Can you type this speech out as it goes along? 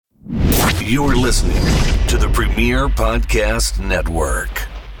You're listening to the Premier Podcast Network.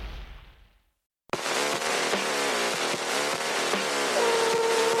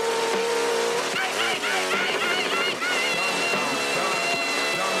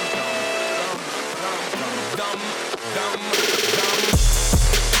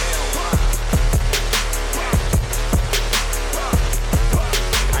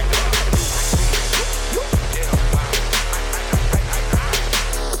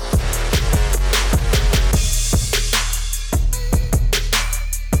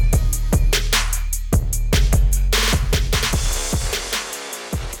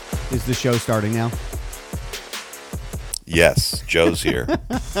 Is the show starting now? Yes, Joe's here.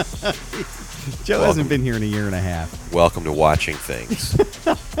 Joe hasn't been here in a year and a half. Welcome to Watching Things.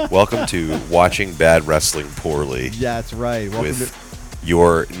 Welcome to Watching Bad Wrestling Poorly. Yeah, that's right. Welcome with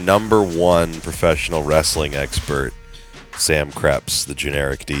your number one professional wrestling expert, Sam Kreps, the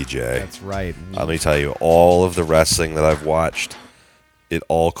generic DJ. That's right. Let me tell you, all of the wrestling that I've watched, it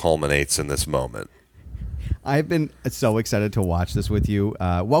all culminates in this moment. I've been so excited to watch this with you.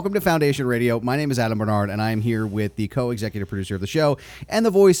 Welcome to Foundation Radio. My name is Adam Bernard, and I am here with the co-executive producer of the show and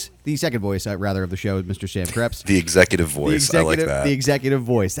the second voice, of the show, Mr. Sam Kreps. The executive voice. I like that. The executive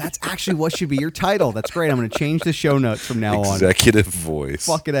voice. That's actually what should be your title. That's great. I'm going to change the show notes from now on. Executive voice.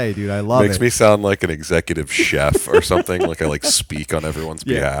 Fucking A, dude. I love it. Makes me sound like an executive chef or something. Like I speak on everyone's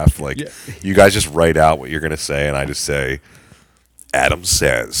behalf. You guys just write out what you're going to say, and I just say, Adam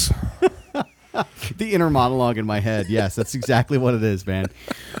says. The inner monologue in my head. Yes, that's exactly what it is, man.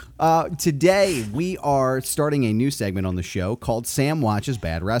 Today, we are starting a new segment on the show called Sam Watches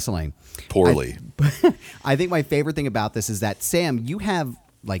Bad Wrestling. Poorly. I think my favorite thing about this is that, Sam, you have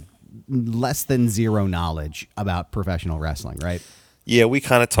less than zero knowledge about professional wrestling, right? Yeah, we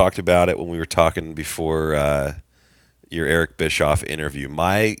kind of talked about it when we were talking before your Eric Bischoff interview.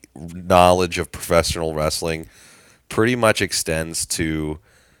 My knowledge of professional wrestling pretty much extends to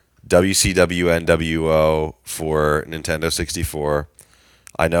WCW NWO for Nintendo 64.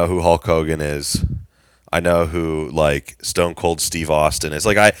 I know who Hulk Hogan is. I know who Stone Cold Steve Austin is.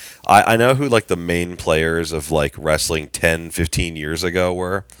 I know who the main players of wrestling 10, 15 years ago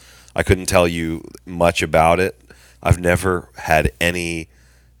were. I couldn't tell you much about it. I've never had any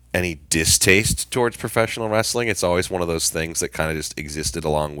distaste towards professional wrestling. It's always one of those things that kind of just existed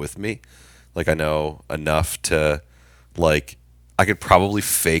along with me. I know enough to I could probably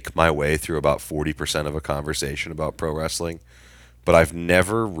fake my way through about 40% of a conversation about pro wrestling, but I've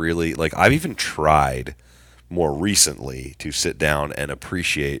never really, I've even tried more recently to sit down and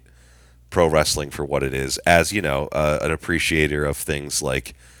appreciate pro wrestling for what it is as, an appreciator of things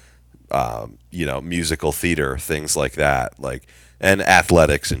musical theater, things like that, and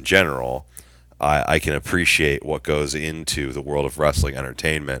athletics in general. I can appreciate what goes into the world of wrestling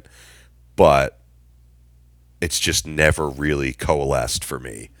entertainment, but it's just never really coalesced for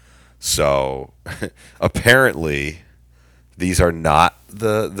me. So apparently these are not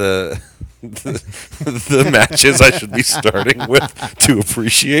the matches I should be starting with to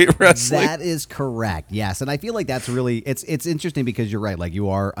appreciate wrestling. That is correct. Yes, and I feel like that's really it's interesting because you're right. You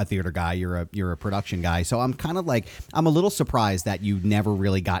are a theater guy, you're a production guy. So I'm kind of I'm a little surprised that you never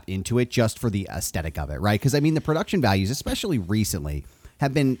really got into it just for the aesthetic of it, right? Because the production values, especially recently,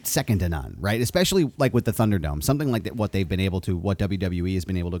 have been second to none, right? Especially with the Thunderdome, something like that. What WWE has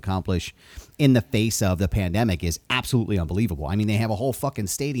been able to accomplish in the face of the pandemic is absolutely unbelievable. They have a whole fucking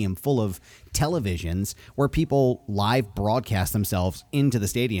stadium full of televisions where people live broadcast themselves into the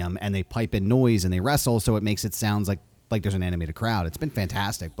stadium and they pipe in noise and they wrestle, so it makes it sound like there's an animated crowd. It's been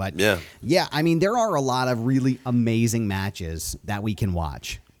fantastic, but there are a lot of really amazing matches that we can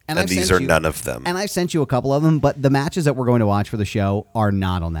watch. And these are none of them. And I've sent you a couple of them, but the matches that we're going to watch for the show are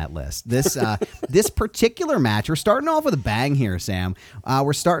not on that list. This this particular match, we're starting off with a bang here, Sam.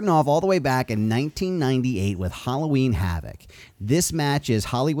 We're starting off all the way back in 1998 with Halloween Havoc. This match is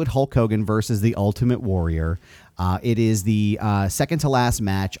Hollywood Hulk Hogan versus the Ultimate Warrior. It is the second to last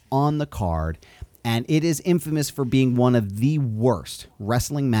match on the card. And it is infamous for being one of the worst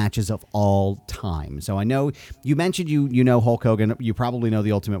wrestling matches of all time. So I know you mentioned you know Hulk Hogan. You probably know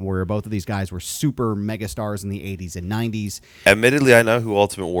the Ultimate Warrior. Both of these guys were super megastars in the 80s and 90s. Admittedly, I know who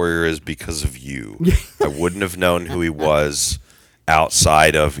Ultimate Warrior is because of you. I wouldn't have known who he was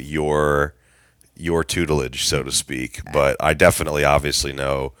outside of your tutelage, so to speak. But I definitely, obviously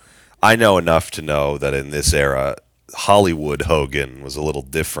know. I know enough to know that in this era, Hollywood Hogan was a little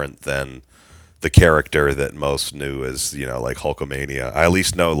different than the character that most knew as, Hulkamania. I at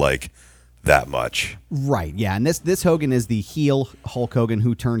least know, that much. Right, yeah, and this Hogan is the heel Hulk Hogan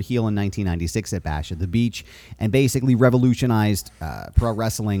who turned heel in 1996 at Bash at the Beach and basically revolutionized pro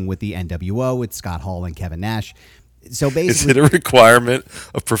wrestling with the NWO with Scott Hall and Kevin Nash. So basically, Is it a requirement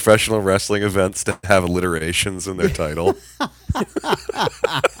of professional wrestling events to have alliterations in their title?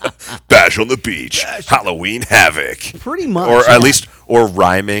 Bash on the Beach, Halloween Havoc. Pretty much, or yeah. at least, or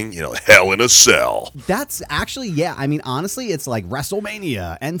rhyming, Hell in a Cell. That's actually, yeah. I mean, honestly, it's like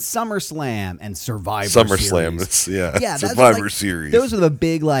WrestleMania and SummerSlam and Survivor SummerSlam, Series. That's Survivor like, Series. Those are the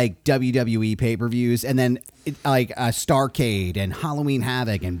big like WWE pay-per-views, and then like Starrcade and Halloween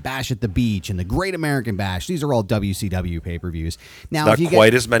Havoc and Bash at the Beach and the Great American Bash. These are all WCW pay-per-views. Now, Not if you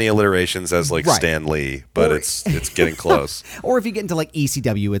quite as many alliterations as like Right. Stan Lee, but Or- it's getting close. Or if you get into like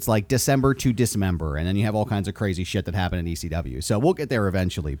ECW, it's like December to Dismember, and then you have all kinds of crazy shit that happened in ECW. So we'll get there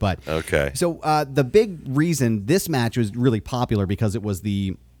eventually. But Okay. So the big reason this match was really popular because it was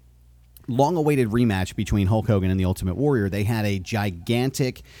the long-awaited rematch between Hulk Hogan and the Ultimate Warrior. They had a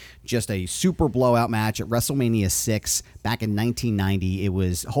gigantic, just a super blowout match at WrestleMania 6 back in 1990. It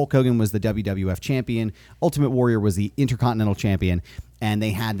was Hulk Hogan was the WWF champion, Ultimate Warrior was the Intercontinental champion, and they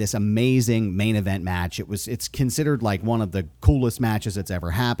had this amazing main event match. It's considered like one of the coolest matches that's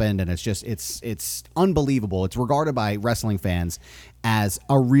ever happened, and it's unbelievable. It's regarded by wrestling fans as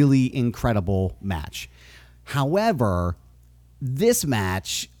a really incredible match. However, this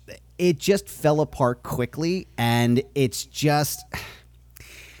match, it just fell apart quickly, and it's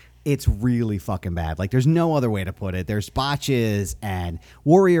really fucking bad. Like, there's no other way to put it. There's botches, and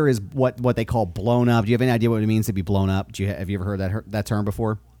Warrior is what they call blown up. Do you have any idea what it means to be blown up? Have you ever heard that term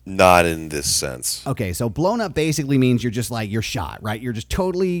before? Not in this sense. Okay, so blown up basically means you're just like, you're shot, right? You're just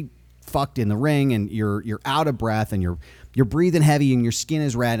totally fucked in the ring, and you're out of breath, and you're breathing heavy, and your skin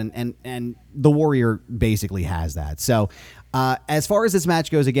is red, and the Warrior basically has that. So as far as this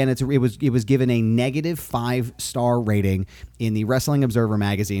match goes, again, it was given a negative 5-star rating in the Wrestling Observer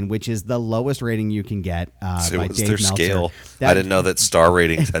magazine, which is the lowest rating you can get. So by what's Dave their Meltzer. scale? I didn't know that star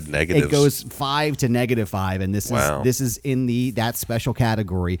ratings had negatives. It goes 5 to -5, and this is in that special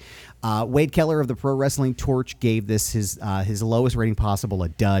category. Wade Keller of the Pro Wrestling Torch gave this his lowest rating possible, a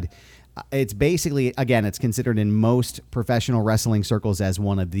dud. It's basically, again, it's considered in most professional wrestling circles as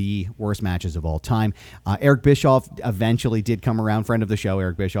one of the worst matches of all time. Eric Bischoff eventually did come around, friend of the show,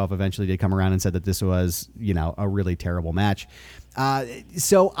 Eric Bischoff eventually did come around and said that this was, a really terrible match.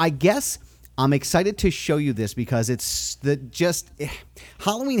 So I guess I'm excited to show you this because it's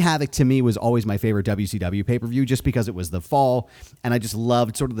Halloween Havoc to me was always my favorite WCW pay-per-view just because it was the fall and I just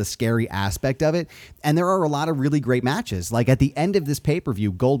loved sort of the scary aspect of it. And there are a lot of really great matches. Like at the end of this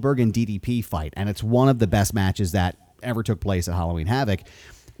pay-per-view, Goldberg and DDP fight, and it's one of the best matches that ever took place at Halloween Havoc,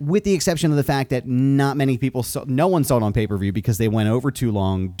 with the exception of the fact that no one saw it on pay-per-view because they went over too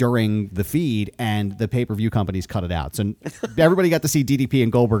long during the feed and the pay-per-view companies cut it out. So everybody got to see DDP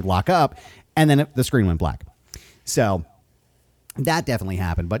and Goldberg lock up, and then the screen went black. So that definitely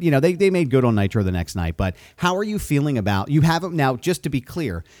happened. But, they made good on Nitro the next night. But how are you feeling you haven't, now, just to be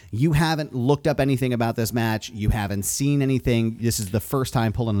clear, you haven't looked up anything about this match. You haven't seen anything. This is the first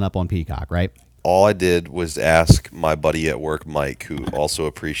time pulling it up on Peacock, right? All I did was ask my buddy at work, Mike, who also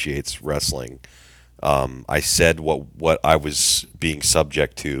appreciates wrestling. I said what I was being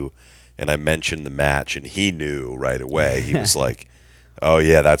subject to, and I mentioned the match, and he knew right away. He was like, "Oh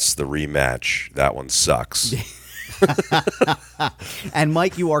yeah, that's the rematch. That one sucks." And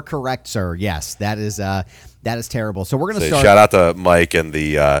Mike, you are correct, sir. Yes, that is terrible. So we're going to start. Shout out to Mike and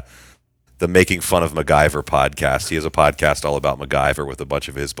the Making Fun of MacGyver podcast. He has a podcast all about MacGyver with a bunch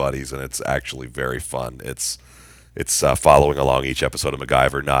of his buddies, and it's actually very fun. It's following along each episode of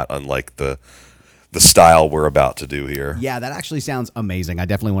MacGyver, not unlike the style we're about to do here. Yeah, that actually sounds amazing. I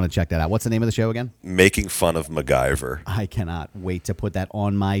definitely want to check that out. What's the name of the show again? Making Fun of MacGyver. I cannot wait to put that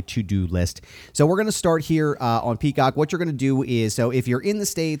on my to-do list. So we're going to start here on Peacock. What you're going to do is, so if you're in the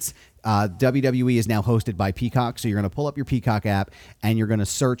States, WWE is now hosted by Peacock. So you're going to pull up your Peacock app and you're going to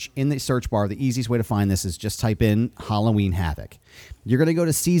search in the search bar. The easiest way to find this is just type in Halloween Havoc. You're going to go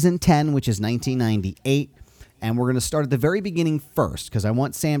to season 10, which is 1998. And we're going to start at the very beginning first because I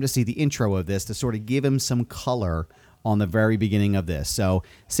want Sam to see the intro of this to sort of give him some color on the very beginning of this. So,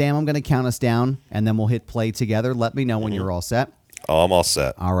 Sam, I'm going to count us down, and then we'll hit play together. Let me know when you're all set. Oh, I'm all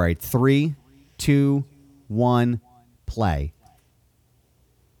set. All right. 3, 2, 1, play.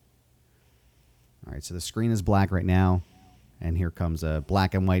 All right, so the screen is black right now, and here comes a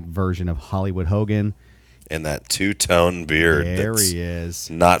black and white version of Hollywood Hogan. And that two-tone beard. There he is.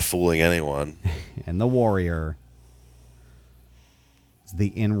 Not fooling anyone. And the Warrior. It's the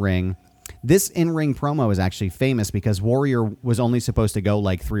in-ring. This in-ring promo is actually famous because Warrior was only supposed to go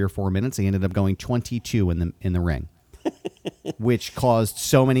like 3 or 4 minutes. He ended up going 22 in the ring, which caused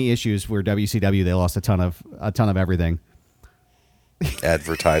so many issues where WCW, they lost a ton of everything.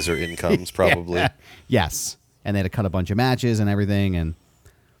 Advertiser incomes, probably. Yeah. Yes. And they had to cut a bunch of matches and everything. And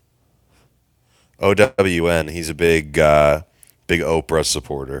OWN, he's a big Oprah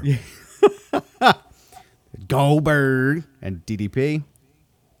supporter. Goldberg and DDP.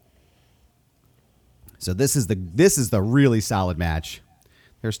 So this is the really solid match.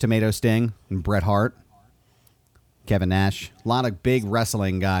 There's Tomato Sting and Bret Hart, Kevin Nash. A lot of big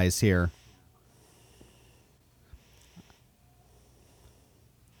wrestling guys here.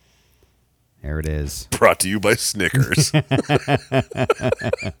 There it is. Brought to you by Snickers.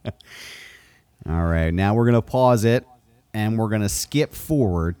 All right, now we're going to pause it, and we're going to skip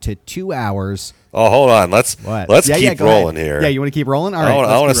forward to 2 hours. Oh, hold on. Let's keep rolling here. Yeah, you want to keep rolling? All right.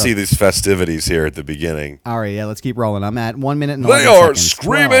 I want to see these festivities here at the beginning. All right, yeah, let's keep rolling. I'm at 1 minute and They 11 are seconds.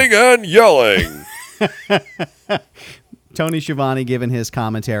 screaming 12. And yelling. Tony Schiavone giving his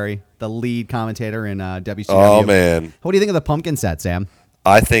commentary, the lead commentator in WCW. Oh, man. What do you think of the pumpkin set, Sam?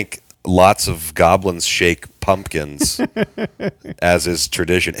 I think lots of goblins shake pumpkins, as is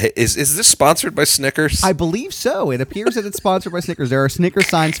tradition. Hey, is this sponsored by Snickers? I believe so. It appears that it's sponsored by Snickers. There are Snickers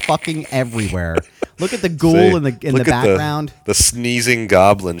signs fucking everywhere. Look at the ghoul in the background. The sneezing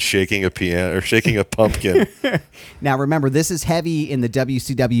goblin shaking a piano or shaking a pumpkin. Now remember, this is heavy in the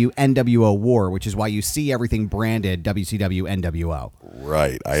WCW NWO war, which is why you see everything branded WCW NWO.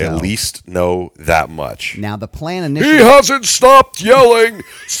 Right. I at least know that much. Now the plan initially... He hasn't stopped yelling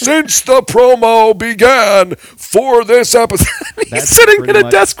since the promo began for this episode. He's sitting at a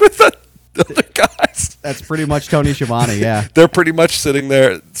desk with the other guys. That's pretty much Tony Schiavone, yeah. They're pretty much sitting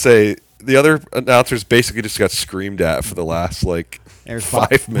there, the other announcers basically just got screamed at for the last,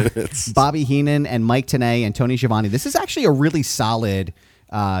 5 minutes. Bobby Heenan and Mike Tenay and Tony Schiavone. This is actually a really solid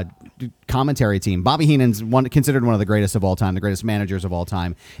commentary team. Bobby Heenan's considered one of the greatest of all time, the greatest managers of all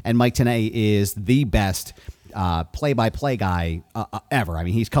time, and Mike Tenay is the best play-by-play guy ever. I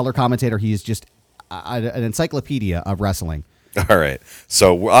mean, he's color commentator. He's just an encyclopedia of wrestling. All right.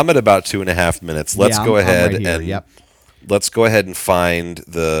 So I'm at about 2.5 minutes. Let's go ahead let's go ahead and find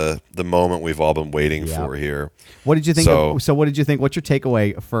the moment we've all been waiting for here. What did you think? So what did you think? What's your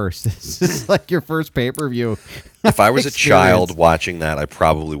takeaway first? This is like your first pay-per-view. If I was a child watching that, I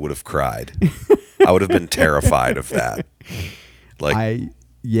probably would have cried. I would have been terrified of that.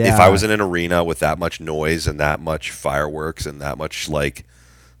 If I was in an arena with that much noise and that much fireworks and that much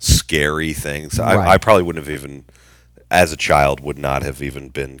scary things, I probably wouldn't have even, as a child, would not have even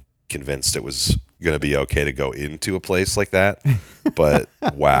been convinced it was going to be okay to go into a place like that. But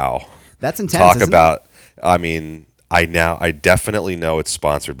wow, that's intense. I mean, I definitely know it's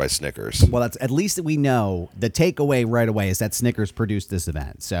sponsored by Snickers. Well, that's at least we know the takeaway right away is that Snickers produced this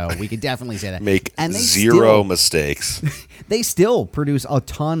event, so we could definitely say that. Make zero mistakes. They still produce a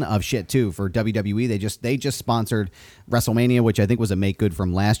ton of shit too for WWE. They just sponsored WrestleMania, which I think was a make good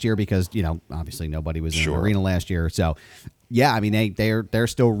from last year because obviously nobody was in the arena last year. So yeah, I mean they're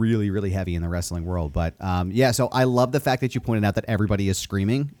still really, really heavy in the wrestling world. But so I love the fact that you pointed out that everybody is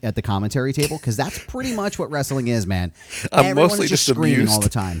screaming at the commentary table because that's pretty much what wrestling is, man. Everyone mostly is just screaming amused all the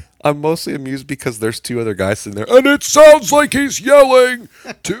time. I'm mostly amused because there's two other guys sitting there, and it sounds like he's yelling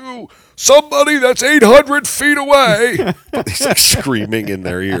to somebody that's 800 feet away. He's screaming in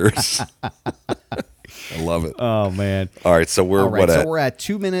their ears. I love it. Oh, man. All right, so we're we're at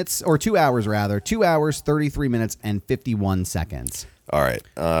 2 minutes, or 2 hours rather. 2 hours, 33 minutes, and 51 seconds. All right.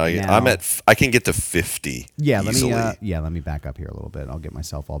 I can get to 50 easily. Let me back up here a little bit. I'll get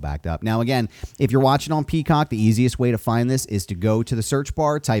myself all backed up. Now, again, if you're watching on Peacock, the easiest way to find this is to go to the search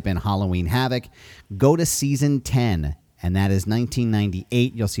bar, type in Halloween Havoc, go to season 10, and that is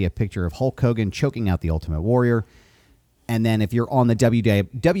 1998. You'll see a picture of Hulk Hogan choking out the Ultimate Warrior. And then if you're on the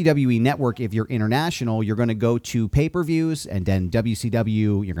WWE Network, if you're international, you're going to go to pay-per-views, and then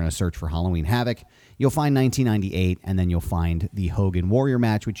WCW, you're going to search for Halloween Havoc. You'll find 1998, and then you'll find the Hogan Warrior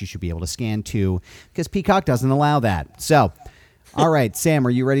match, which you should be able to scan to, because Peacock doesn't allow that. So, all right, Sam, are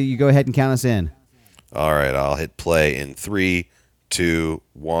you ready? You go ahead and count us in. All right, I'll hit play in 3, 2,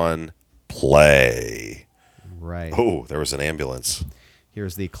 1, play. Right. Oh, there was an ambulance.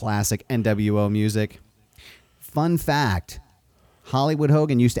 Here's the classic NWO music. Fun fact, Hollywood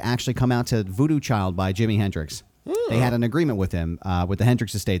Hogan used to actually come out to Voodoo Child by Jimi Hendrix. They had an agreement with him, with the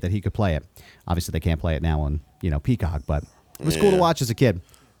Hendrix estate, that he could play it. Obviously, they can't play it now on, Peacock, but it was cool to watch as a kid.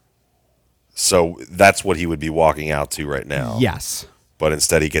 So that's what he would be walking out to right now. Yes. But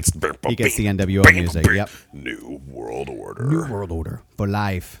instead he gets the NWO music, yep. New World Order. New World Order for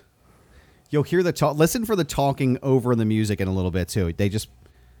life. You'll hear the talk. Listen for the talking over the music in a little bit too. They just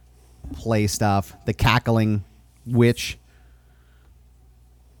play stuff. The cackling witch.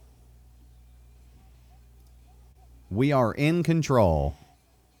 We are in control.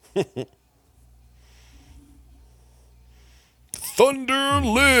 Thunder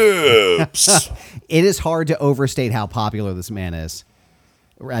Lips. It is hard to overstate how popular this man is.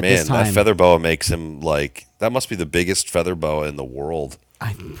 At this Man, time, that feather boa makes him like, that must be the biggest feather boa in the world.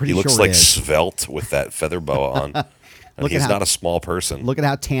 I'm pretty He looks sure like it is. svelte with that feather boa on. And Look at he's how- not a small person. Look at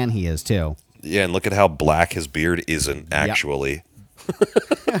how tan he is too. Yeah, and look at how black his beard isn't actually.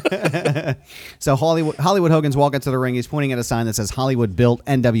 So Hollywood Hogan's walking to the ring. He's pointing at a sign that says Hollywood built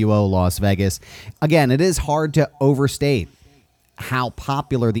NWO Las Vegas. Again, it is hard to overstate how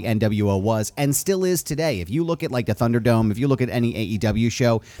popular the NWO was and still is today. If you look at like the Thunderdome, if you look at any AEW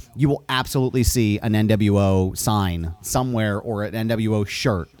show, you will absolutely see an NWO sign somewhere or an NWO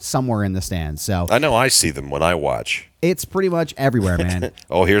shirt somewhere in the stands. So I know I see them when I watch. it's pretty much everywhere, man.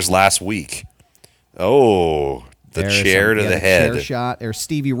 Oh, here's last week. Oh, the There's chair to the head. Chair shot. There's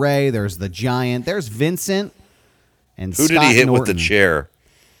Stevie Ray. There's the Giant. There's Vincent. And Who Scott did he hit Norton. with the chair?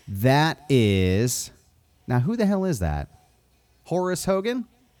 That is... Now, who the hell is that? Horace Hogan?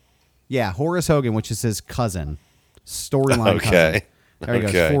 Yeah, Horace Hogan, which is his cousin. Storyline Okay. cousin. There he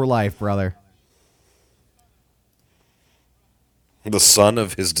Okay. goes. For life, brother. The son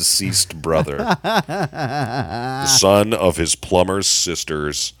of his deceased brother. The son of his plumber's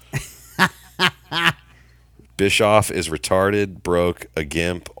sisters. Bischoff is retarded, broke, a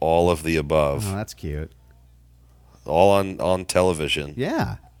gimp, all of the above. Oh, that's cute. All on television.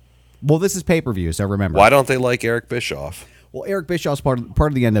 Yeah. Well, this is pay-per-view, so remember. Why don't they like Eric Bischoff? Well, Eric Bischoff's part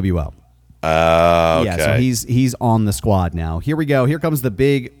of the NWO. Okay. Yeah, so he's on the squad now. Here we go. Here comes the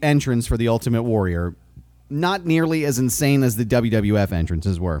big entrance for the Ultimate Warrior. Not nearly as insane as the WWF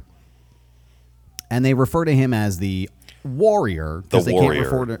entrances were. And they refer to him as the Warrior because they Warrior.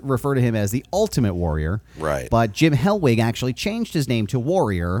 can't refer to him as the Ultimate Warrior. Right. But Jim Hellwig actually changed his name to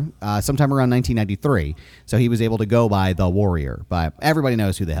Warrior sometime around 1993. So he was able to go by the Warrior. But everybody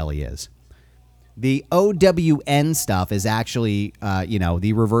knows who the hell he is. The OWN stuff is actually,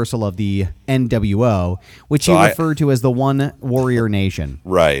 the reversal of the NWO, which he referred to as the One Warrior Nation.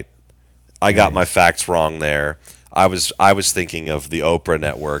 Right. I got my facts wrong there. I was thinking of the Oprah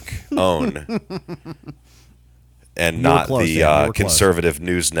Network OWN. And You were not close the there. You were close. conservative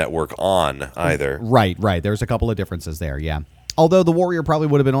news network ON either. Right. There's a couple of differences there, yeah. Although the Warrior probably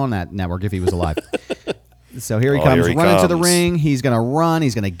would have been on that network if he was alive. So here he comes, running to the ring. He's going to run.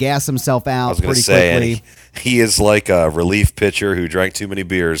 He's going to gas himself I out was going to pretty say, quickly. he is like a relief pitcher who drank too many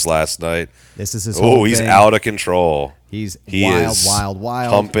beers last night. This is his whole he's thing. out of control. He is wild.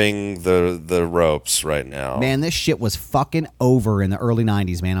 pumping the ropes right now. Man, this shit was fucking over in the early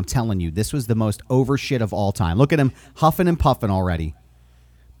 90s, man. I'm telling you, this was the most over shit of all time. Look at him huffing and puffing already.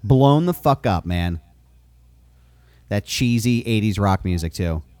 Blown the fuck up, man. That cheesy 80s rock music,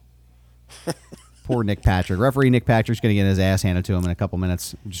 too. Poor Nick Patrick. Referee Nick Patrick's going to get his ass handed to him in a couple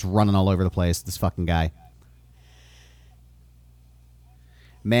minutes. Just running all over the place, this fucking guy.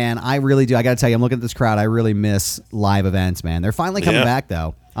 Man, I really do. I got to tell you, I'm looking at this crowd. I really miss live events, man. They're finally coming back,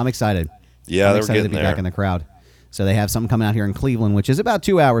 though. I'm excited. Yeah, I'm they're excited to getting be there. back in the crowd. So they have something coming out here in Cleveland, which is about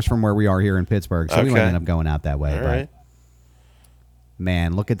 2 hours from where we are here in Pittsburgh. So we might Okay. end up going out that way. All but right.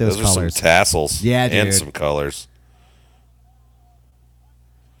 man, look at those Those are colors. some tassels. Yeah, And dude. some colors.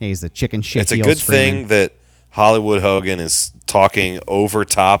 Yeah, he's the chicken shit. It's a heel good screaming. thing that Hollywood Hogan is talking over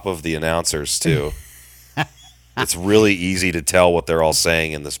top of the announcers, too. It's really easy to tell what they're all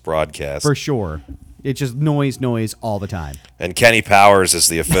saying in this broadcast. For sure. It's just noise all the time. And Kenny Powers is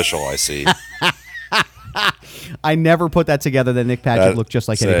the official, I see. I never put that together that Nick Patrick looked just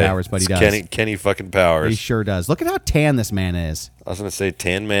like Kenny Say, Powers, but he it's does. Kenny fucking Powers. He sure does. Look at how tan this man is. I was going to say,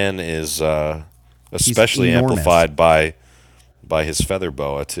 Tan Man is especially enormous. amplified by his feather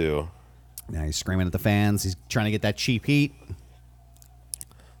boa, too. Now he's screaming at the fans. He's trying to get that cheap heat.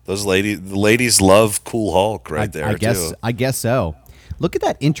 The ladies love Cool Hulk there, too. I guess so. Look at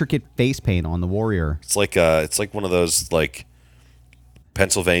that intricate face paint on the Warrior. It's like one of those like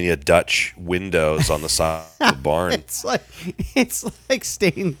Pennsylvania Dutch windows on the side of the barn. It's like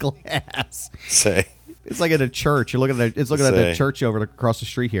stained glass. Say It's like at a church. You're looking at it's looking at the Say. church over across the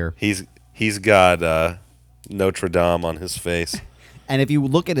street here. he's got Notre Dame on his face. And if you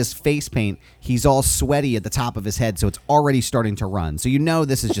look at his face paint, he's all sweaty at the top of his head, so it's already starting to run. So you know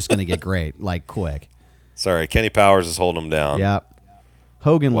this is just going to get great, like quick. Sorry, Kenny Powers is holding him down. Yep.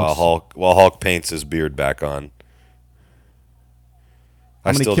 Hogan While looks. Hulk paints his beard back on.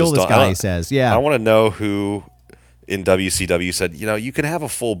 I'm going to kill this guy, he says. Yeah. I want to know who in WCW said, you can have a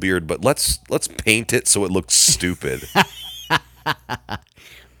full beard, but let's paint it so it looks stupid.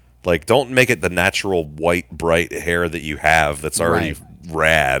 Like, don't make it the natural white, bright hair that you have that's already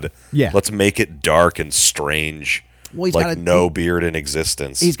rad. Yeah. Let's make it dark and strange. Well, he's like gotta, no beard in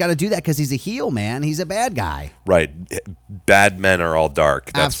existence. He's got to do that because he's a heel, man. He's a bad guy. Right. Bad men are all dark.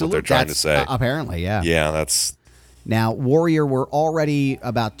 That's Absolutely. what they're trying to say. Apparently, yeah. Yeah, that's... Now, Warrior, we're already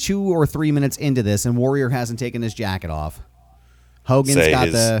about 2 or 3 minutes into this, and Warrior hasn't taken his jacket off. Hogan's got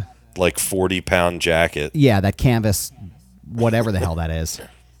his, the... like, 40-pound jacket. Yeah, that canvas, whatever the hell that is.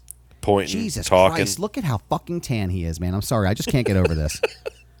 Pointing, Jesus talking. Christ, look at how fucking tan he is, man. I'm sorry. I just can't get over this.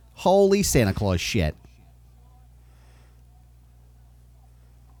 Holy Santa Claus shit.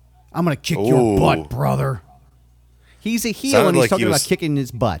 I'm going to kick your butt, brother. He's a heel, and he's talking about kicking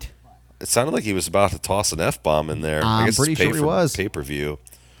his butt. It sounded like he was about to toss an F-bomb in there. I guess pretty sure he was. Pay-per-view.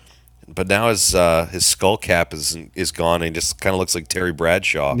 But now his skull cap is gone, and he just kind of looks like Terry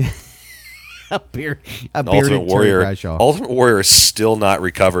Bradshaw. a bearded Ultimate Warrior. Terry Bradshaw. Ultimate Warrior is still not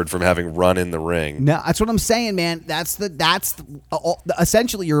recovered from having run in the ring. No, that's what I'm saying, man. That's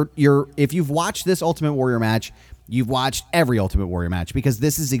essentially your if you've watched this Ultimate Warrior match, you've watched every Ultimate Warrior match, because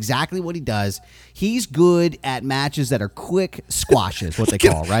this is exactly what he does. He's good at matches that are quick squashes, what they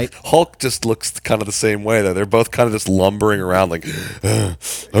call, right? Hulk just looks kind of the same way, though. They're both kind of just lumbering around like,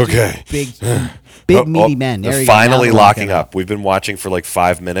 okay. Big meaty men. They're finally locking up. We've been watching for like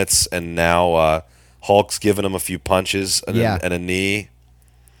 5 minutes, and now Hulk's giving him a few punches and a knee.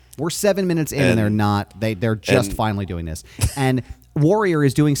 We're 7 minutes in, and they're not. They're just finally doing this. And Warrior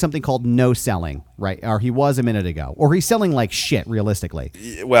is doing something called no selling, right? Or he was a minute ago. Or he's selling like shit, realistically.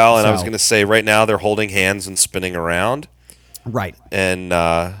 Well, and I was going to say, right now they're holding hands and spinning around. Right. And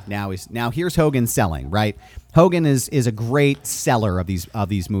now here's Hogan selling, right? Hogan is a great seller of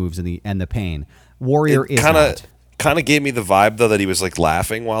these moves and the pain. Warrior is not. Kind of gave me the vibe, though, that he was like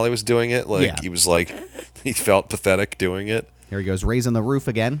laughing while he was doing it. Like he was like, he felt pathetic doing it. Here he goes, raising the roof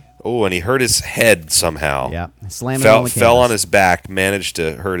again. Oh, and he hurt his head somehow. Yeah, slamming on the canvas. Fell on his back, managed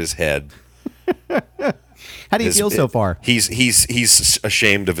to hurt his head. How do you feel so far? He's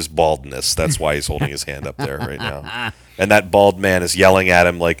ashamed of his baldness. That's why he's holding his hand up there right now. And that bald man is yelling at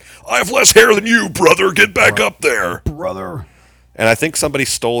him like, "I have less hair than you, brother. Get back up there, brother." And I think somebody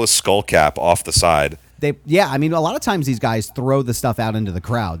stole his skull cap off the side. I mean, a lot of times these guys throw the stuff out into the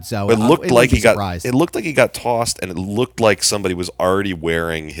crowd. So it looked like he got tossed, and it looked like somebody was already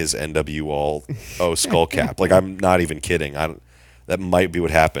wearing his NWO skull cap. Like, I'm not even kidding. That might be what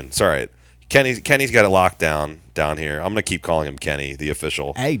happened. It's all right. Kenny's got it locked down here. I'm gonna keep calling him Kenny, the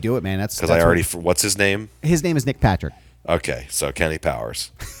official. Hey, do it, man. That's because I already. What's his name? His name is Nick Patrick. Okay, so Kenny Powers.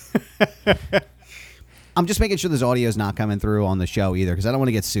 I'm just making sure this audio is not coming through on the show either, because I don't want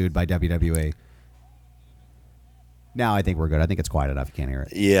to get sued by WWE. Now I think we're good. I think it's quiet enough. You can't hear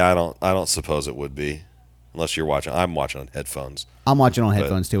it. Yeah, I don't suppose it would be, unless you're watching. I'm watching on headphones. I'm watching on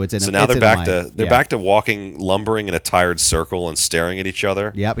headphones too. It's in. So now they're back to walking, lumbering in a tired circle and staring at each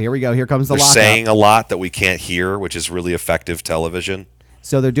other. Yep. Here we go. Here comes the lockup. They're saying a lot that we can't hear, which is really effective television.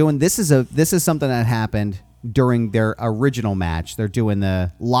 So they're doing this is something that happened during their original match. They're doing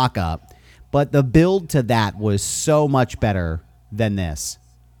the lockup, but the build to that was so much better than this.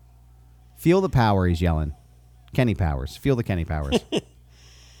 Feel the power, he's yelling. Kenny Powers. Feel the Kenny Powers.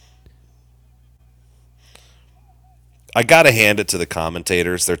 I got to hand it to the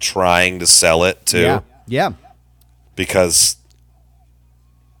commentators. They're trying to sell it, too. Yeah. Because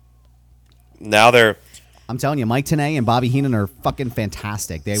now they're... I'm telling you, Mike Tenay and Bobby Heenan are fucking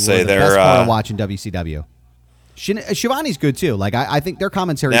fantastic. They were the best part of watching WCW. Shivani's good, too. Like, I think their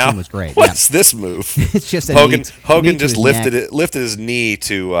commentary team was great. What's this move? It's just a Hogan just lifted his knee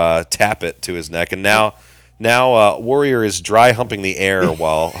to tap it to his neck, and now Warrior is dry humping the air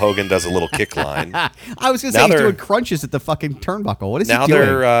while Hogan does a little kick line. I was going to say he's doing crunches at the fucking turnbuckle. What is he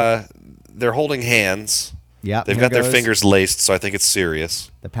doing? Now they're holding hands. Yeah, they've got their fingers laced, so I think it's serious.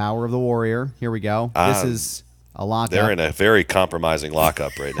 The power of the Warrior. Here we go. This is a lockup. They're in a very compromising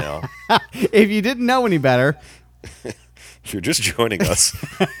lockup right now. If you didn't know any better. If you're just joining us.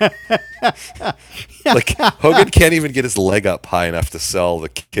 Like, Hogan can't even get his leg up high enough to sell the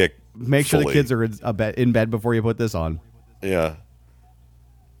kick. Make sure the kids are in bed before you put this on. Yeah.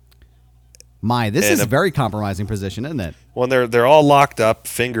 This is a very compromising position, isn't it? Well, they're all locked up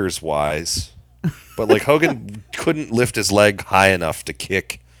fingers wise, but like Hogan couldn't lift his leg high enough to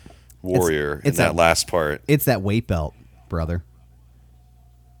kick Warrior in that last part. It's that weight belt, brother.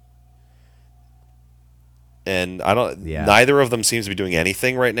 and I don't. Yeah. Neither of them seems to be doing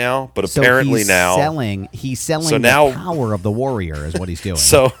anything right now. But So apparently he's now he's selling So now- the power of the Warrior is what he's doing.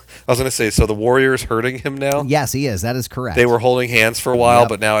 So I was going to say, so the Warrior's hurting him now. yes, he is. That is correct. They were holding hands for a while, Yep.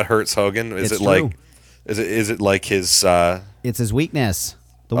 but now it hurts Hogan. Is It's it like? true. Is it like his? It's his weakness.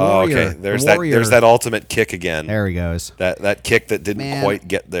 The Oh, Warrior. okay. There's the that. Warrior. There's that ultimate kick again. There he goes. That kick that didn't Man. quite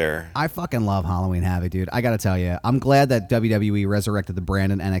get there. I fucking love Halloween Havoc, dude. I gotta tell you, I'm glad that WWE resurrected the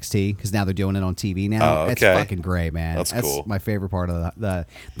brand in NXT because now they're doing it on TV now. Oh, It's okay. fucking great, man. That's cool. my favorite part of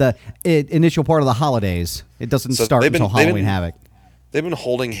the initial part of the holidays. It doesn't So start they've been- until they've Halloween been- Havoc. They've been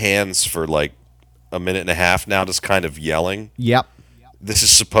holding hands for like a minute and a half now, just kind of yelling. Yep. This is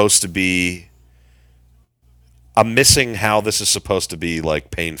supposed to be. I'm missing how this is supposed to be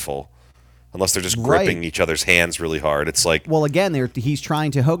like painful, unless they're just gripping Right. each other's hands really hard. It's like Well, again,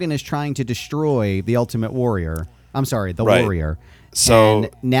 Hogan is trying to destroy the Ultimate Warrior. I'm sorry, the Right. Warrior. So- and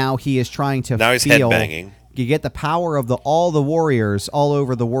now he is trying to. Now he's feel, headbanging. You get the power of all the Warriors all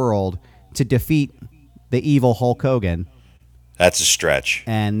over the world to defeat the evil Hulk Hogan. that's a stretch.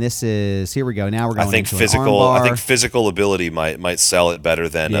 And this is here we go. Now we're going I think into physical. An I think armbar. physical ability might sell it better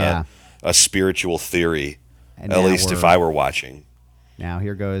than Yeah. a spiritual theory. And At now least if we're- I were watching. Now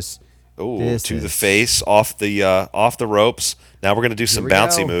here goes. Ooh, This to the is- face, off the ropes. Now we're gonna do some Here we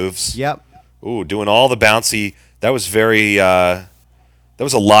bouncy go. moves. Yep. Ooh, doing all the bouncy. That was very. That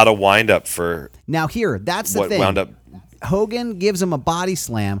was a lot of wind up for Now here, that's the what thing. wound up. Hogan gives him a body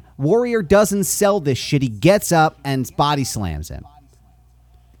slam. Warrior doesn't sell this shit. He gets up and body slams him.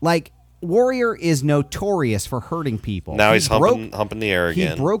 Like, Warrior is notorious for hurting people. Now He he's humping the air He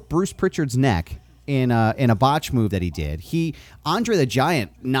again. broke Bruce Pritchard's neck in a botch move that he did. Andre the Giant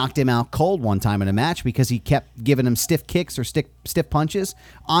knocked him out cold one time in a match because he kept giving him stiff kicks or stiff punches.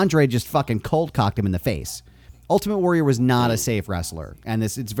 Andre just fucking cold cocked him in the face. Ultimate Warrior was not a safe wrestler, and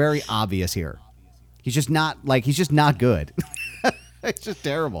it's very obvious here. He's just not good. It's just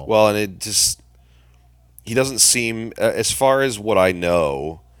terrible. Well, and he doesn't seem, as far as what I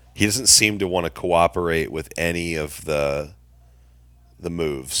know, he doesn't seem to want to cooperate with any of the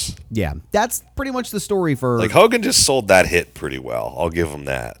moves. Yeah, that's pretty much the story for. Like Hogan just sold that hit pretty well. I'll give him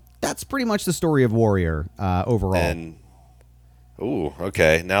that. That's pretty much the story of Warrior overall. And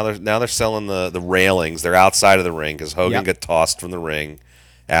okay. Now they're selling the railings. They're outside of the ring because Hogan Yep. got tossed from the ring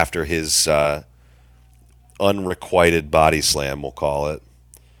after his unrequited body slam, we'll call it.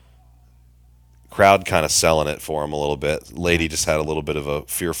 Crowd kind of selling it for him a little bit. Lady just had a little bit of a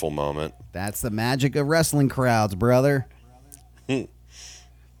fearful moment. That's the magic of wrestling crowds, brother.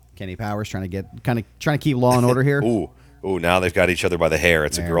 Kenny Powers trying to keep law and order here. Ooh, now they've got each other by the hair.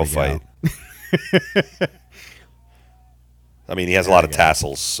 It's a There girl we go. fight. I mean, he has a lot of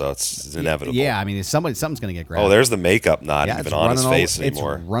tassels, so it's inevitable. Yeah, I mean, something's going to get grabbed. Oh, there's the makeup not yeah, even it's on his running face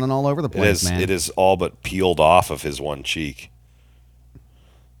anymore. It's running all over the It place, is. man. It is all but peeled off of his one cheek.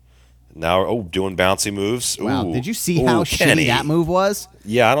 Now, doing bouncy moves. Wow, Ooh. did you see how Kenny. shitty that move was?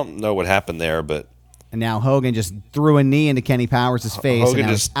 Yeah, I don't know what happened there, but And now Hogan just threw a knee into Kenny Powers' face, Hogan and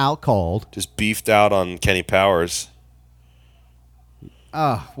now just- it's out cold. just beefed out on Kenny Powers.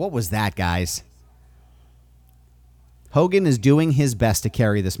 What was that, guys? Hogan is doing his best to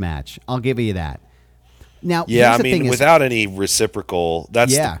carry this match. I'll give you that. Now, Yeah, here's I the mean, thing is, without any reciprocal,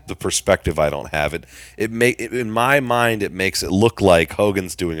 that's Yeah. the perspective I don't have. In my mind, it makes it look like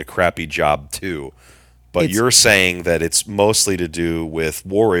Hogan's doing a crappy job too. But It's- you're saying that it's mostly to do with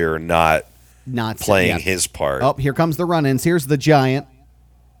Warrior not playing yeah. his part. Oh, here comes the run-ins. Here's the Giant,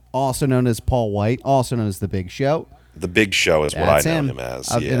 also known as Paul White, also known as the Big Show. The Big Show is what That's I know him, him as.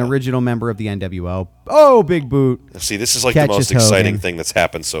 an Yeah. original member of the NWO. Oh, big boot. See, this is like the Catches most exciting Hogan. thing that's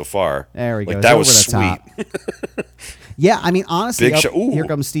happened so far. There he like, goes. That over was the sweet. top. Yeah, I mean, honestly, Big Show. Ooh. here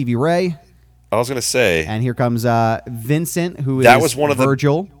comes Stevie Ray, I was gonna say and here comes Vincent, who That is was one of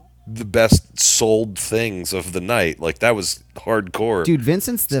Virgil. the best sold things of the night. Like that was hardcore. Dude,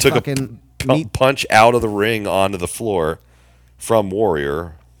 Vincent's the Took fucking a meat. punch out of the ring onto the floor from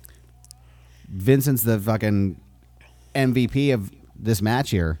Warrior. Vincent's the fucking MVP of this match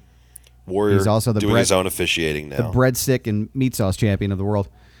here. Warrior He's also the doing bread- his own officiating now. The breadstick and meat sauce champion of the world.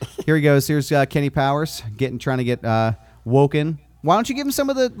 Here he goes. Here's Kenny Powers trying to get Woken. Why don't you give him some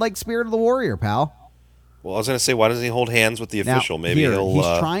of the spirit of the Warrior, pal? Well, I was gonna say, why doesn't he hold hands with the Now, official? Maybe here, he'll.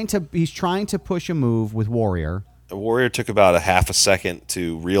 he's trying to push a move with Warrior. Warrior took about a half a second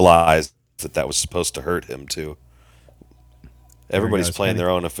to realize that was supposed to hurt him too. Everybody's goes, playing Kenny. their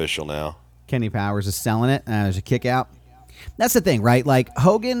own official now. Kenny Powers is selling it. There's a kick out. That's the thing, right? Like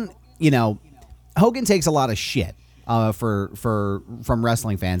Hogan, Hogan takes a lot of shit from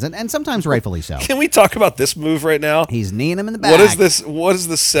wrestling fans, and sometimes rightfully so. Can we talk about this move right now? He's kneeing him in the back. What is this? What is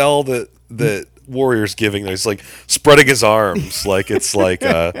the sell that Warrior's giving. He's like spreading his arms like it's like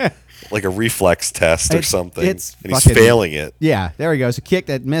a reflex test or something. And he's failing it. Yeah, there he goes. A kick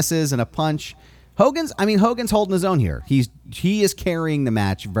that misses and a punch. Hogan's holding his own here. He is carrying the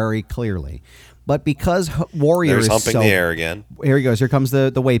match very clearly. But because Warrior There's is humping the air again. Here he goes. Here comes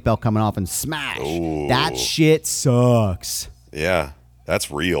the weight belt coming off and smash. Ooh. That shit sucks. Yeah, that's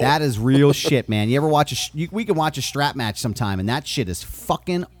real. That is real shit, man. You ever watch we can watch a strap match sometime, and that shit is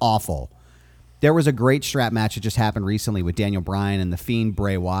fucking awful. There was a great strap match that just happened recently with Daniel Bryan and The Fiend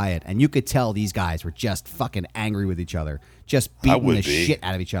Bray Wyatt, and you could tell these guys were just fucking angry with each other, just beating the shit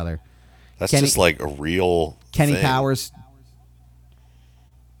out of each other. That's just like a real Kenny thing. Powers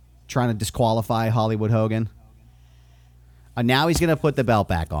trying to disqualify Hollywood Hogan. Now he's going to put the belt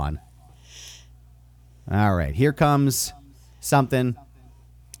back on. All right, here comes something.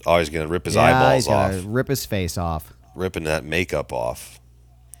 Oh, he's going to rip his eyeballs off. Rip his face off. Ripping that makeup off.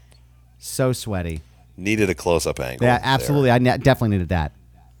 So sweaty. Needed a close-up angle. Yeah, absolutely. I definitely needed that.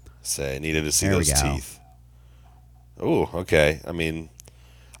 Needed to see There we those go. teeth. Ooh, okay. I mean,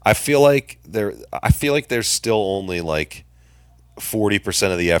 I feel like there's still only like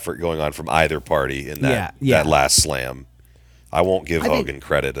 40% of the effort going on from either party in that last slam. I won't give Hogan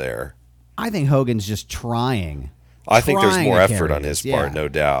credit there. I think Hogan's just trying. I think there's more to effort carry on his this. part, no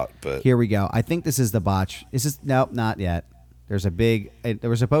doubt. But Here we go. I think this is the botch. Is this? Nope, not yet. There's there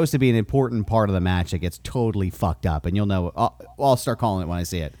was supposed to be an important part of the match that gets totally fucked up, and you'll know. I'll start calling it when I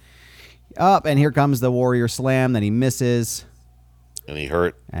see it. Up, and here comes the Warrior Slam. Then he misses. And he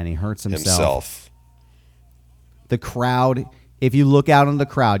hurts himself. The crowd, if you look out on the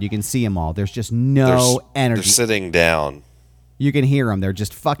crowd, you can see them all. There's just no energy. They're sitting down. You can hear them. They're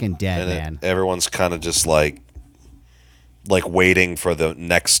just fucking dead, man. Everyone's kind of just like waiting for the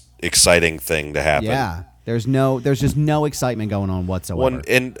next exciting thing to happen. Yeah. There's just no excitement going on whatsoever.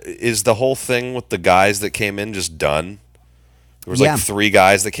 And is the whole thing with the guys that came in just done? There was like 3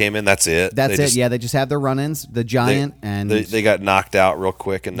 guys that came in. That's it. That's it. Yeah, they just have their run-ins. The Giant they got knocked out real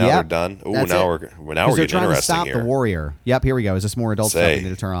quick, and now they're done. Ooh, now we're getting interesting trying to stop here. the Warrior. Yep, here we go. Is this more adult stuff we need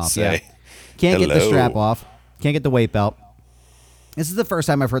to turn off? Yeah. Can't hello. get the strap off. Can't get the weight belt. This is the first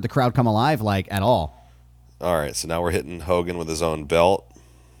time I've heard the crowd come alive at all. All right, so now we're hitting Hogan with his own belt.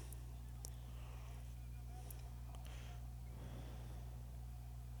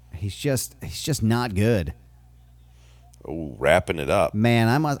 He's just not good. Oh, wrapping it up.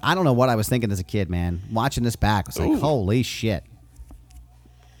 Man, I don't know what I was thinking as a kid, man. Watching this back, I was like, holy shit.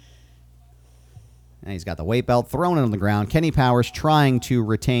 And he's got the weight belt thrown on the ground. Kenny Powers trying to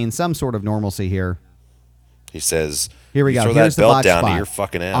retain some sort of normalcy here. He says, "Here we go. Throw Here's that the belt botch down spot. to your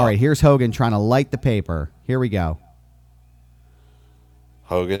fucking out." All right, here's Hogan trying to light the paper. Here we go.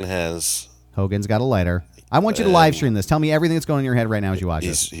 Hogan's got a lighter. I want you to live stream this. Tell me everything that's going on in your head right now as you watch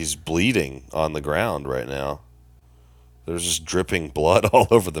this. He's bleeding on the ground right now. There's just dripping blood all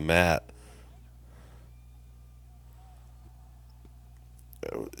over the mat.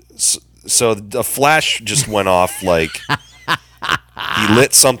 So the flash just went off like he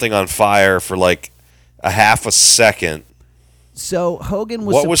lit something on fire for like a half a second. So Hogan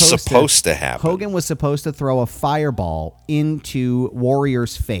was what was supposed to happen? Hogan was supposed to throw a fireball into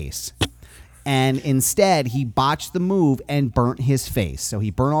Warrior's face. And instead, he botched the move and burnt his face. So he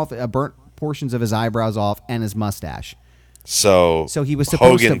burnt portions of his eyebrows off and his mustache. So he was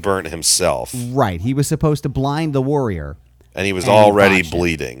supposed Hogan to burnt himself. Right. He was supposed to blind the Warrior. And he was already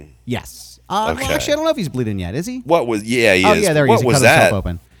bleeding. Yes. Okay. Well, actually, I don't know if he's bleeding yet. Is he? What was? Yeah, he is. Oh, yeah, there he is. What He was cut that? himself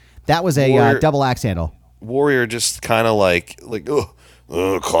open. That was a double axe handle. Warrior just kind of like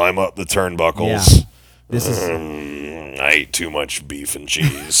climb up the turnbuckles. Yeah. This is. I ate too much beef and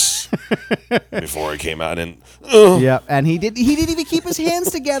cheese before I came out, and yeah, and he didn't even keep his hands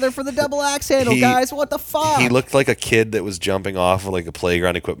together for the double axe handle, guys. What the fuck? He looked like a kid that was jumping off of like a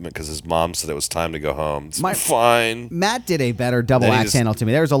playground equipment because his mom said it was time to go home. It's fine. Matt did a better double axe handle to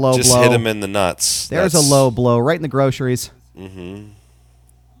me. There's a low blow. Just hit him in the nuts. There's a low blow right in the groceries. Mm-hmm.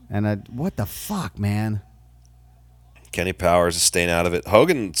 And what the fuck, man? Kenny Powers is staying out of it.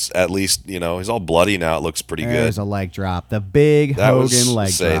 Hogan's at least, he's all bloody now. It looks pretty good. There's a leg drop. The big Hogan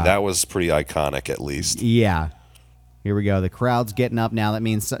leg drop. That was pretty iconic, at least. Yeah. Here we go. The crowd's getting up now.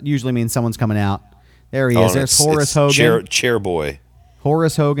 That usually means someone's coming out. There he is. There's Horace Hogan. Chair boy.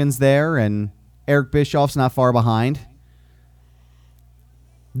 Horace Hogan's there, and Eric Bischoff's not far behind.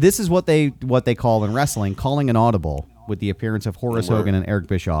 This is what they call in wrestling calling an audible with the appearance of Horace Hogan and Eric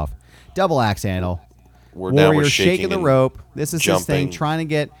Bischoff. Double axe handle. Warrior shaking the rope. This is his thing, trying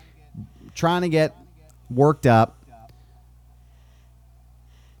to get worked up.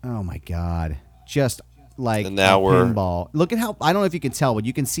 Oh my God! Just like And now a we're- pinball. Look at how, I don't know if you can tell, but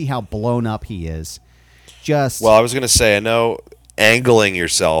you can see how blown up he is. Just Well, I was going to say, I know angling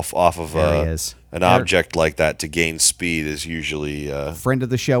yourself off of There he is. an object like that to gain speed is usually friend of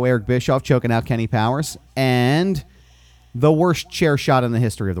the show, Eric Bischoff, choking out Kenny Powers, and the worst chair shot in the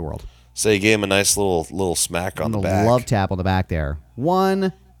history of the world. so you gave him a nice little smack on the back. Love tap on the back there.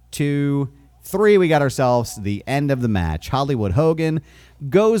 1, 2, 3. We got ourselves the end of the match. Hollywood Hogan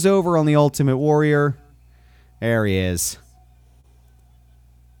goes over on the Ultimate Warrior. There he is.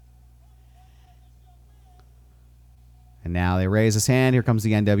 And now they raise his hand. Here comes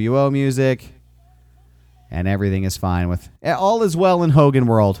the NWO music. And everything is fine with... All is well in Hogan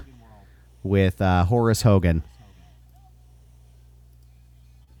world with Horace Hogan.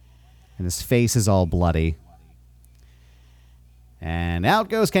 And his face is all bloody. And out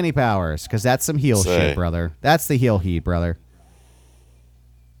goes Kenny Powers, because that's some heel shit, brother. That's the heel heat, brother.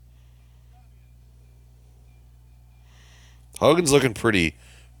 Hogan's looking pretty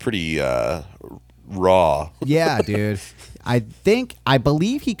raw. Yeah, dude. I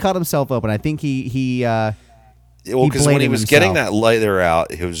believe he cut himself open. I think he Well, because when he was himself. getting that lighter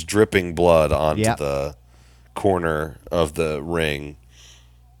out, he was dripping blood onto Yep. the corner of the ring.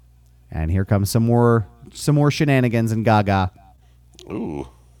 And here comes some more shenanigans and gaga. Ooh.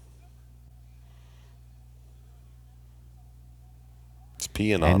 It's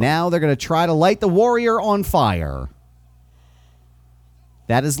peeing on And him. now they're going to try to light the Warrior on fire.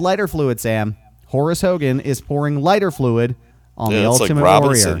 That is lighter fluid, Sam. Horace Hogan is pouring lighter fluid on the it's Ultimate like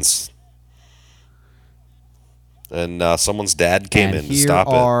Warrior. Robinson's. And someone's dad came And in to here stop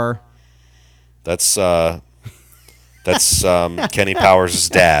it. are That's Kenny Powers'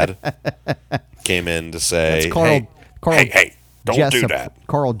 dad came in to say, That's Carl hey, don't Jessup. do that.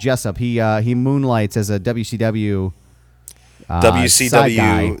 Carl Jessup. He moonlights as a WCW side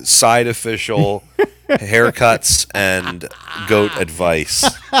WCW side official, haircuts, and goat advice.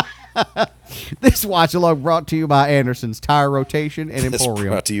 This watch along brought to you by Anderson's Tire Rotation and It's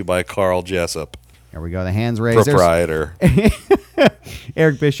Emporium. brought to you by Carl Jessup, There we go. The hands raised. There's proprietor.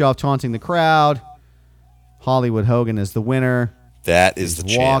 Eric Bischoff taunting the crowd. Hollywood Hogan is the winner. That is the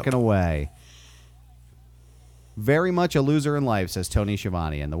champ. Walking away. Very much a loser in life, says Tony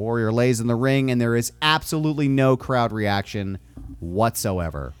Schiavone. And the Warrior lays in the ring, and there is absolutely no crowd reaction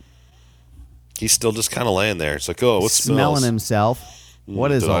whatsoever. He's still just kind of laying there. It's like, oh, what Smelling smells? himself.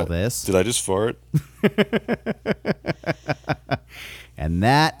 What is all this? Did I just fart? And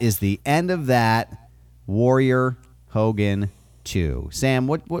that is the end of that Warrior Hogan 2. Sam,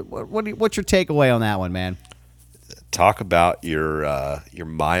 what's your takeaway on that one, man? Talk about your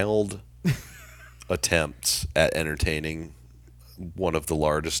mild attempts at entertaining one of the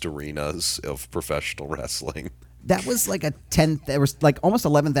largest arenas of professional wrestling. That was like there was like almost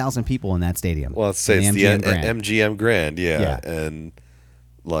 11,000 people in that stadium. Well, let's say it's the MGM Grand, yeah. And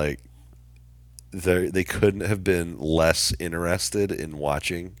like they couldn't have been less interested in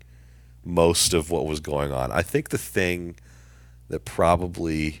watching most of what was going on. I think the thing that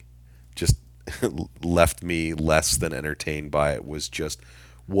probably just left me less than entertained by it was just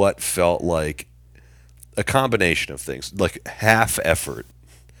what felt like a combination of things, like half effort.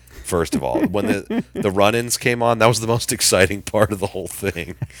 First of all, when the run-ins came on, that was the most exciting part of the whole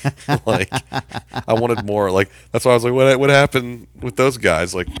thing. Like, I wanted more. Like, that's why I was like, what happened with those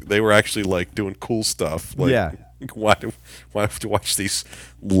guys? Like, they were actually like doing cool stuff. Like, Yeah. Why have to watch these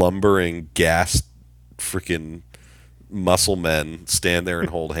lumbering, gassed, freaking muscle men stand there and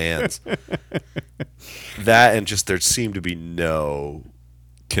hold hands? That and just there seemed to be no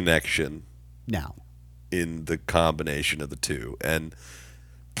connection. No. In the combination of the two, and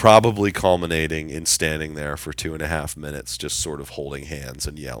probably culminating in standing there for 2.5 minutes just sort of holding hands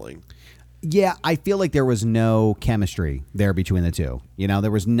and yelling. Yeah, I feel like there was no chemistry there between the two. You know,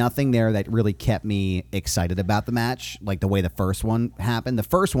 there was nothing there that really kept me excited about the match, like the way the first one happened. The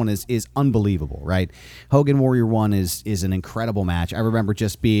first one is unbelievable, right? Hogan Warrior 1 is an incredible match. I remember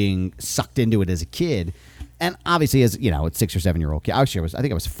just being sucked into it as a kid. And obviously, as you know, it's 6 or 7 year old kid. I think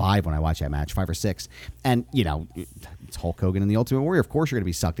I was 5 when I watched that match, 5 or 6. And you know, it's Hulk Hogan and the Ultimate Warrior. Of course, you're going to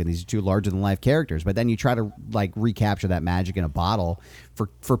be sucked in. These are two larger than life characters. But then you try to like recapture that magic in a bottle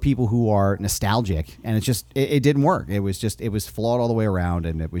for people who are nostalgic, and it didn't work. It was flawed all the way around,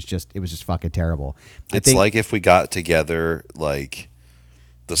 and it was just fucking terrible. It's like if we got together like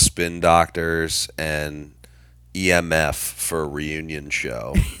the Spin Doctors and EMF for a reunion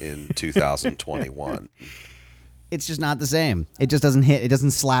show in 2021. It's just not the same. It just doesn't hit. It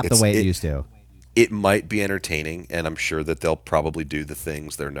doesn't slap the way it used to. It might be entertaining, and I'm sure that they'll probably do the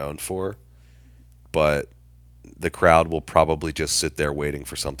things they're known for, but the crowd will probably just sit there waiting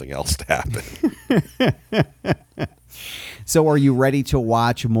for something else to happen. So are you ready to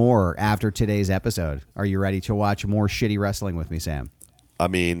watch more after today's episode? Are you ready to watch more shitty wrestling with me, Sam? I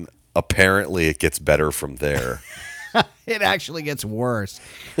mean, apparently it gets better from there. It actually gets worse.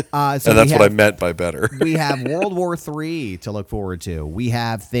 So and that's what I meant by better. We have World War III to look forward to. We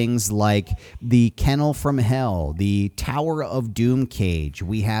have things like the Kennel from Hell, the Tower of Doom cage.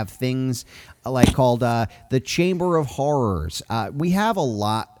 We have things like called the Chamber of Horrors. We have a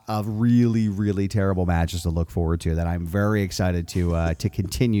lot of really, really terrible matches to look forward to that I'm very excited to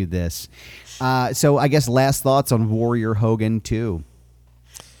continue this. So I guess last thoughts on Warrior Hogan 2.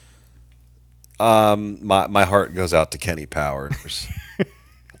 My heart goes out to Kenny Powers.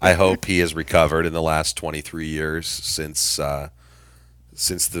 I hope he has recovered in the last 23 years since the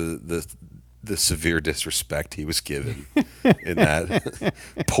severe disrespect he was given in that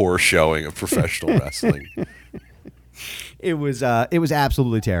poor showing of professional wrestling. It was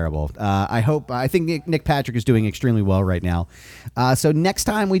absolutely terrible. I think Nick Patrick is doing extremely well right now. So next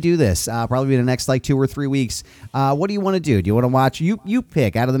time we do this, probably in the next like 2 or 3 weeks, what do you want to do? Do you want to watch? You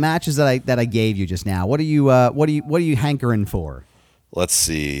pick out of the matches that I gave you just now. What are you hankering for? Let's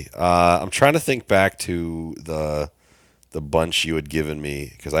see. I'm trying to think back to the bunch you had given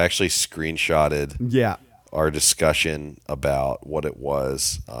me because I actually screenshotted our discussion about what it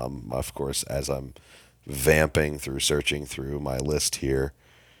was. Of course, as I'm searching through my list here.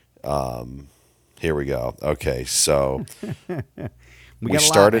 Here we go. Okay, so we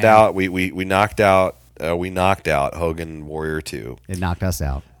started out. We knocked out Hogan Warrior 2. It knocked us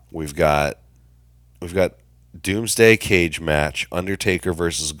out. We've got Doomsday cage match, Undertaker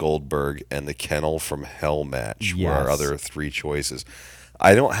versus Goldberg, and the Kennel from Hell match were our other 3 choices.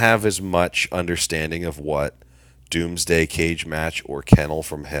 I don't have as much understanding of what Doomsday cage match or Kennel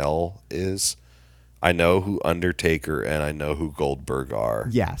from Hell is. I know who Undertaker and I know who Goldberg are.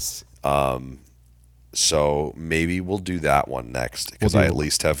 Yes. So maybe we'll do that one next because I at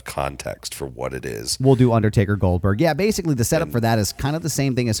least have context for what it is. We'll do Undertaker Goldberg. Yeah, basically the setup for that is kind of the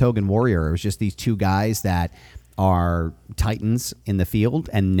same thing as Hogan Warrior. It was just these 2 guys that are titans in the field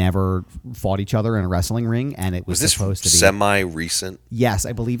and never fought each other in a wrestling ring, and it was supposed to be semi-recent. Yes,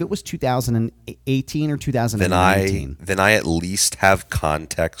 I believe it was 2018 or 2019. Then I at least have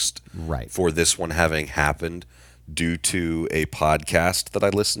context right for this one having happened due to a podcast that I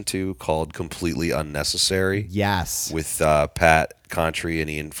listened to called Completely Unnecessary. Yes, with Pat Contry and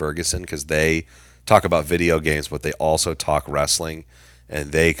Ian Ferguson, because they talk about video games, but they also talk wrestling,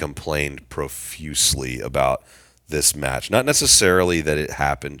 and they complained profusely about this match. Not necessarily that it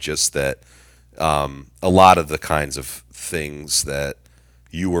happened, just that a lot of the kinds of things that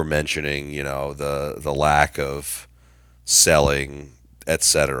you were mentioning, you know, the lack of selling,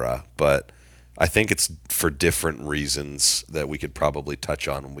 etc. But I think it's for different reasons that we could probably touch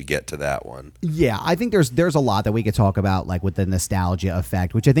on when we get to that one. Yeah, I think there's a lot that we could talk about, like with the nostalgia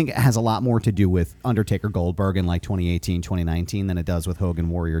effect, which I think has a lot more to do with Undertaker Goldberg in like 2018, 2019 than it does with Hogan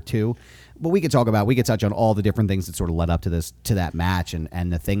Warrior 2. But we could touch on all the different things that sort of led up to that match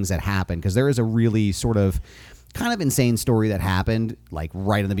and the things that happened, because there is a really sort of kind of insane story that happened like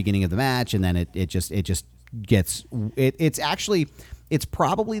right in the beginning of the match, and then it's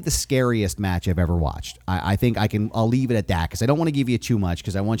probably the scariest match I've ever watched. I think I'll leave it at that because I don't want to give you too much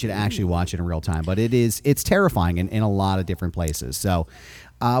because I want you to actually watch it in real time. But it's terrifying in a lot of different places. So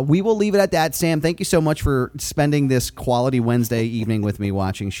we will leave it at that. Sam, thank you so much for spending this quality Wednesday evening with me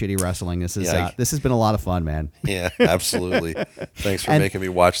watching shitty wrestling. This has been a lot of fun, man. Yeah, absolutely. Thanks for making me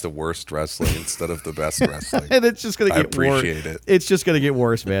watch the worst wrestling instead of the best wrestling. And it's just going to get worse. I appreciate it. It's just going to get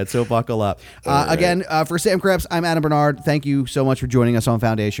worse, man. So buckle up. Right. Again, for Sam Krebs, I'm Adam Bernard. Thank you so much for joining us on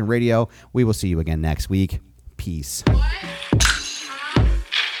Foundation Radio. We will see you again next week. Peace.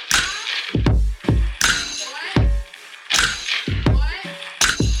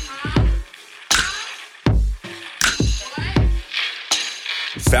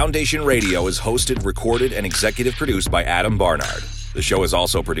 Foundation Radio is hosted, recorded, and executive produced by Adam Barnard. The show is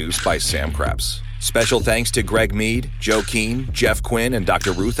also produced by Sam Krebs. Special thanks to Greg Mead, Joe Keane, Jeff Quinn, and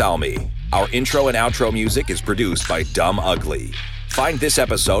Dr. Ruth Almy. Our intro and outro music is produced by Dumb Ugly. Find this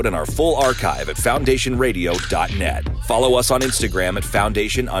episode and our full archive at foundationradio.net. Follow us on Instagram at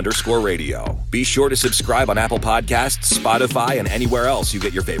foundation_radio. Be sure to subscribe on Apple Podcasts, Spotify, and anywhere else you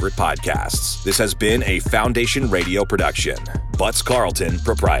get your favorite podcasts. This has been a Foundation Radio production. Butts Carlton,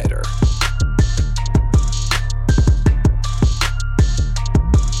 proprietor.